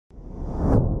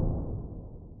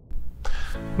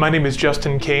My name is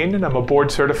Justin Kane, and I'm a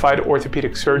board-certified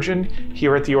orthopedic surgeon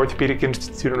here at the Orthopedic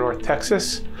Institute of North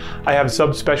Texas. I have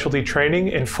subspecialty training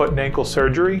in foot and ankle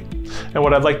surgery, and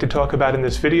what I'd like to talk about in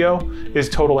this video is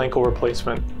total ankle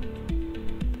replacement.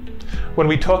 When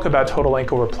we talk about total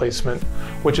ankle replacement,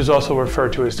 which is also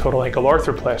referred to as total ankle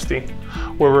arthroplasty,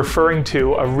 we're referring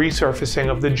to a resurfacing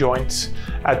of the joints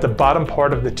at the bottom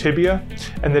part of the tibia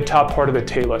and the top part of the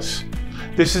talus.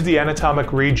 This is the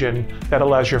anatomic region that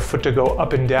allows your foot to go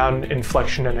up and down in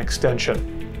flexion and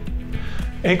extension.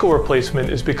 Ankle replacement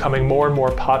is becoming more and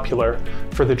more popular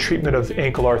for the treatment of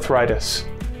ankle arthritis.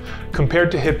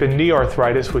 Compared to hip and knee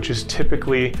arthritis, which is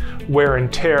typically wear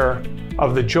and tear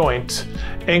of the joints,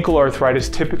 ankle arthritis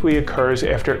typically occurs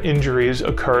after injuries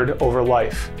occurred over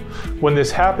life. When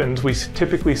this happens, we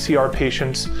typically see our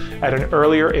patients at an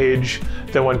earlier age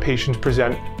than when patients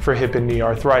present for hip and knee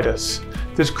arthritis.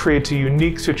 This creates a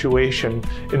unique situation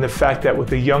in the fact that with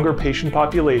the younger patient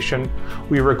population,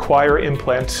 we require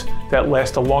implants that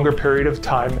last a longer period of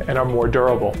time and are more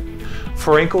durable.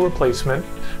 For ankle replacement,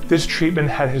 this treatment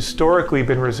had historically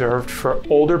been reserved for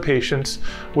older patients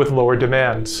with lower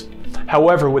demands.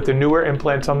 However, with the newer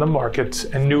implants on the markets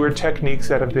and newer techniques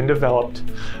that have been developed,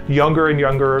 younger and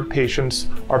younger patients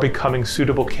are becoming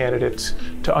suitable candidates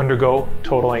to undergo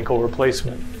total ankle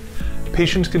replacement.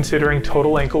 Patients considering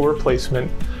total ankle replacement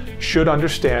should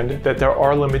understand that there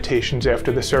are limitations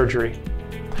after the surgery.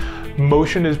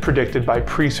 Motion is predicted by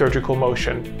pre-surgical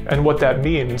motion, and what that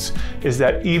means is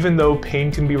that even though pain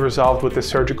can be resolved with the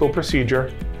surgical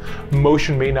procedure,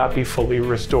 motion may not be fully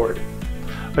restored.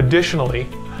 Additionally,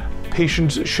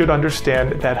 patients should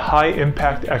understand that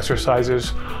high-impact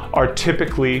exercises are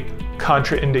typically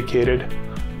contraindicated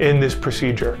in this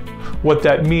procedure. What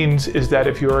that means is that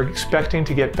if you are expecting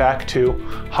to get back to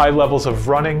high levels of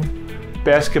running,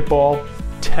 basketball,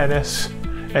 tennis,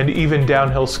 and even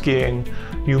downhill skiing,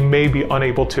 you may be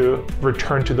unable to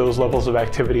return to those levels of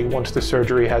activity once the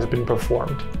surgery has been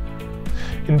performed.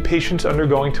 In patients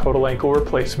undergoing total ankle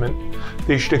replacement,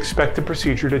 they should expect the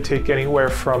procedure to take anywhere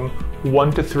from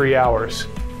 1 to 3 hours.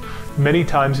 Many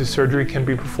times the surgery can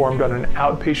be performed on an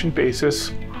outpatient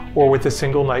basis or with a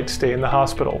single night stay in the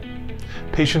hospital.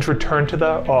 Patients return to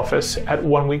the office at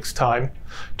 1 week's time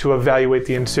to evaluate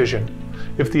the incision.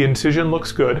 If the incision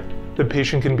looks good, the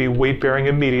patient can be weight-bearing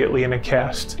immediately in a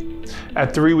cast.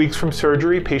 At 3 weeks from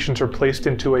surgery, patients are placed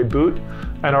into a boot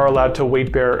and are allowed to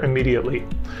weight bear immediately.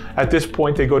 At this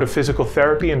point, they go to physical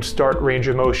therapy and start range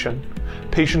of motion.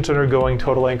 Patients undergoing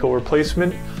total ankle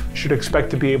replacement should expect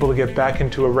to be able to get back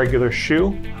into a regular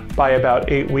shoe by about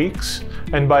 8 weeks,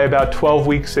 and by about 12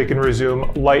 weeks they can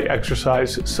resume light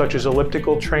exercise such as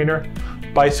elliptical trainer,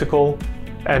 bicycle,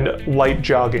 and light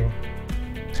jogging.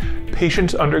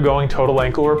 Patients undergoing total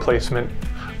ankle replacement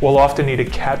will often need a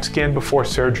CAT scan before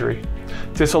surgery.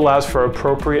 This allows for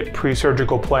appropriate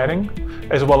pre-surgical planning,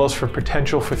 as well as for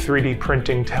potential for 3D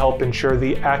printing to help ensure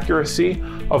the accuracy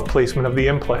of placement of the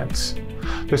implants.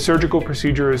 The surgical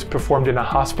procedure is performed in a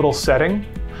hospital setting,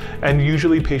 and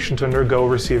usually patients undergo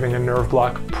receiving a nerve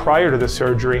block prior to the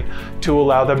surgery to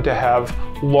allow them to have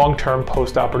long-term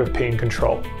post-operative pain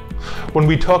control. When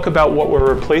we talk about what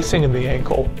we're replacing in the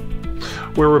ankle,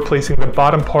 we're replacing the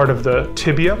bottom part of the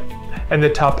tibia and the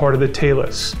top part of the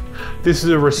talus. This is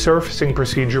a resurfacing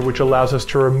procedure which allows us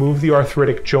to remove the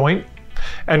arthritic joint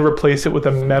and replace it with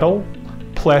a metal,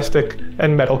 plastic,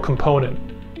 and metal component.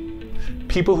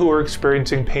 People who are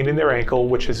experiencing pain in their ankle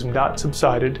which has not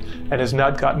subsided and has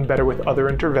not gotten better with other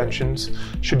interventions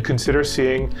should consider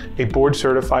seeing a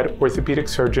board-certified orthopedic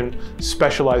surgeon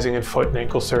specializing in foot and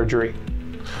ankle surgery.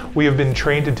 We have been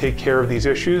trained to take care of these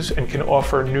issues and can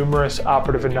offer numerous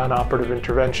operative and non-operative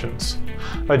interventions.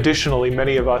 Additionally,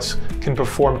 many of us can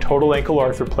perform total ankle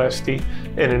arthroplasty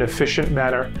in an efficient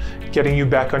manner, getting you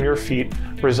back on your feet,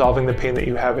 resolving the pain that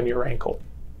you have in your ankle.